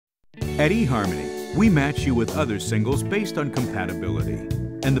At eHarmony, we match you with other singles based on compatibility.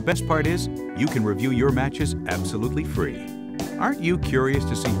 And the best part is, you can review your matches absolutely free. Aren't you curious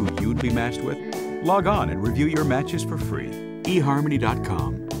to see who you'd be matched with? Log on and review your matches for free.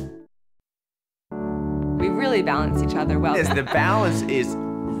 eHarmony.com. We really balance each other well. The balance is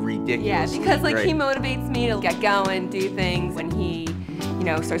ridiculous. Yeah, because like he motivates me to get going, do things. When he,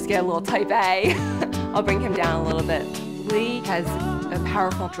 starts to get a little type A, I'll bring him down a little bit. Lee has a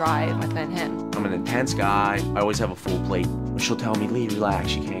powerful drive within him. I'm an intense guy. I always have a full plate. She'll tell me, Lee,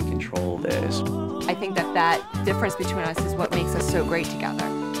 relax, you can't control this. I think that difference between us is what makes us so great together.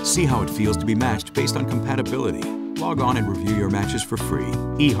 See how it feels to be matched based on compatibility. Log on and review your matches for free.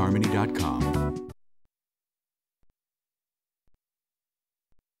 eHarmony.com.